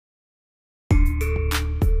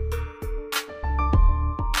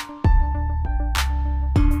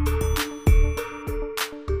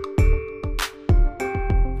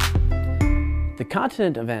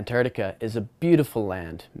continent of Antarctica is a beautiful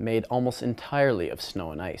land made almost entirely of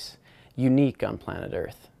snow and ice, unique on planet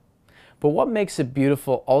Earth. But what makes it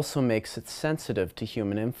beautiful also makes it sensitive to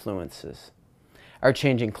human influences. Our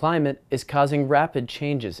changing climate is causing rapid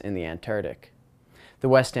changes in the Antarctic. The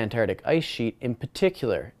West Antarctic ice sheet in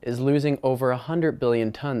particular is losing over 100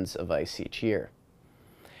 billion tons of ice each year.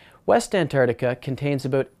 West Antarctica contains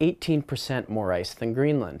about 18% more ice than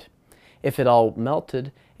Greenland. If it all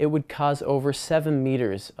melted, it would cause over 7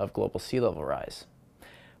 meters of global sea level rise.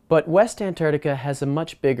 But West Antarctica has a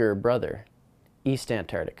much bigger brother, East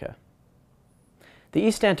Antarctica. The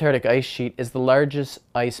East Antarctic ice sheet is the largest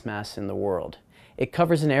ice mass in the world. It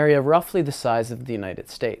covers an area roughly the size of the United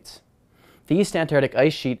States. The East Antarctic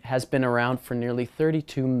ice sheet has been around for nearly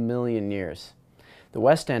 32 million years. The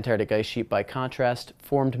West Antarctic ice sheet, by contrast,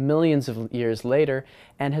 formed millions of years later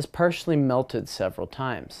and has partially melted several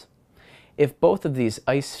times. If both of these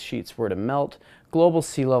ice sheets were to melt, global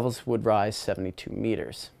sea levels would rise 72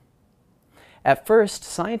 meters. At first,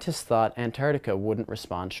 scientists thought Antarctica wouldn't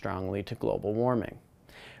respond strongly to global warming.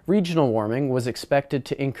 Regional warming was expected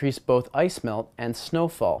to increase both ice melt and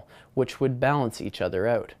snowfall, which would balance each other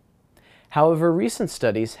out. However, recent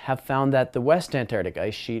studies have found that the West Antarctic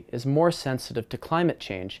ice sheet is more sensitive to climate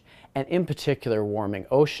change, and in particular warming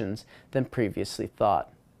oceans, than previously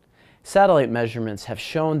thought. Satellite measurements have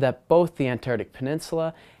shown that both the Antarctic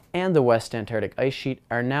Peninsula and the West Antarctic ice sheet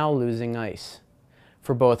are now losing ice.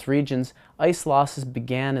 For both regions, ice losses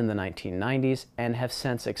began in the 1990s and have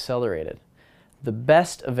since accelerated. The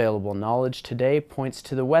best available knowledge today points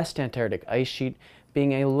to the West Antarctic ice sheet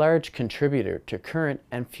being a large contributor to current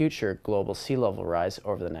and future global sea level rise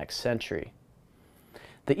over the next century.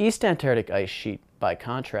 The East Antarctic ice sheet, by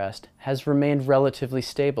contrast, has remained relatively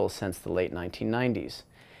stable since the late 1990s.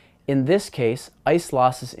 In this case, ice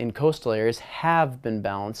losses in coastal areas have been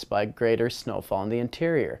balanced by greater snowfall in the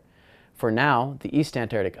interior. For now, the East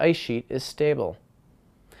Antarctic ice sheet is stable.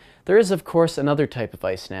 There is, of course, another type of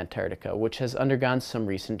ice in Antarctica which has undergone some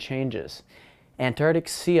recent changes. Antarctic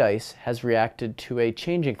sea ice has reacted to a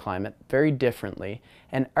changing climate very differently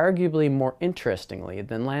and arguably more interestingly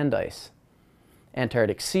than land ice.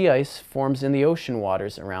 Antarctic sea ice forms in the ocean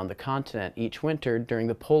waters around the continent each winter during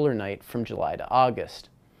the polar night from July to August.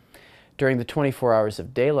 During the 24 hours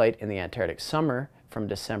of daylight in the Antarctic summer, from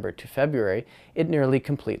December to February, it nearly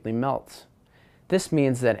completely melts. This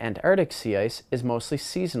means that Antarctic sea ice is mostly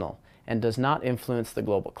seasonal and does not influence the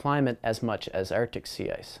global climate as much as Arctic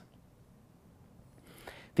sea ice.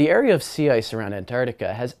 The area of sea ice around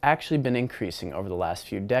Antarctica has actually been increasing over the last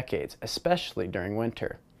few decades, especially during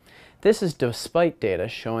winter. This is despite data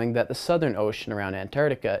showing that the Southern Ocean around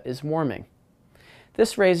Antarctica is warming.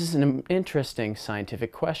 This raises an interesting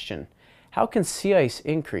scientific question. How can sea ice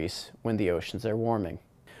increase when the oceans are warming?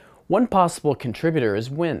 One possible contributor is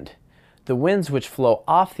wind. The winds which flow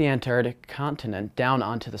off the Antarctic continent down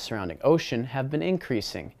onto the surrounding ocean have been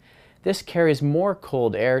increasing. This carries more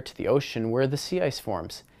cold air to the ocean where the sea ice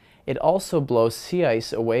forms. It also blows sea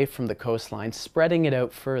ice away from the coastline, spreading it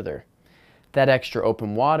out further. That extra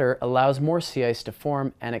open water allows more sea ice to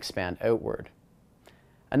form and expand outward.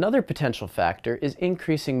 Another potential factor is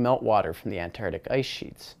increasing meltwater from the Antarctic ice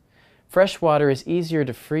sheets. Fresh water is easier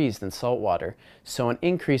to freeze than salt water, so an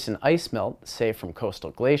increase in ice melt, say from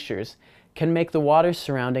coastal glaciers, can make the waters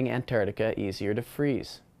surrounding Antarctica easier to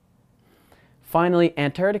freeze. Finally,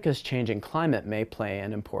 Antarctica's changing climate may play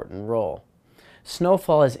an important role.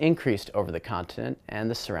 Snowfall has increased over the continent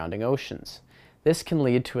and the surrounding oceans. This can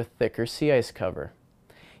lead to a thicker sea ice cover.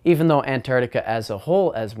 Even though Antarctica as a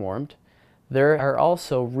whole has warmed, there are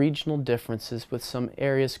also regional differences with some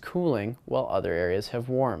areas cooling while other areas have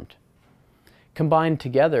warmed. Combined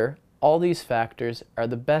together, all these factors are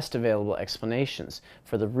the best available explanations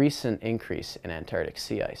for the recent increase in Antarctic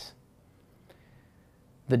sea ice.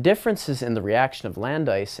 The differences in the reaction of land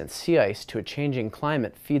ice and sea ice to a changing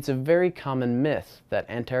climate feeds a very common myth that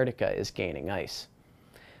Antarctica is gaining ice.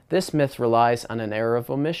 This myth relies on an error of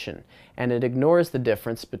omission, and it ignores the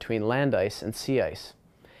difference between land ice and sea ice.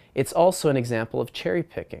 It's also an example of cherry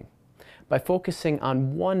picking. By focusing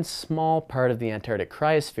on one small part of the Antarctic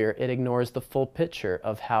cryosphere, it ignores the full picture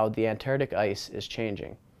of how the Antarctic ice is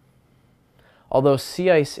changing. Although sea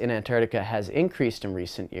ice in Antarctica has increased in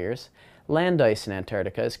recent years, land ice in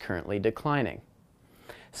Antarctica is currently declining.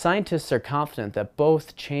 Scientists are confident that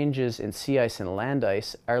both changes in sea ice and land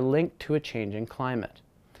ice are linked to a changing climate.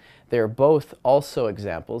 They are both also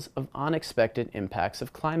examples of unexpected impacts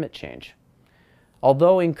of climate change.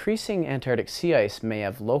 Although increasing Antarctic sea ice may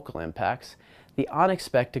have local impacts, the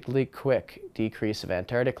unexpectedly quick decrease of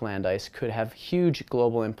Antarctic land ice could have huge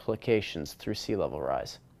global implications through sea level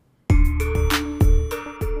rise.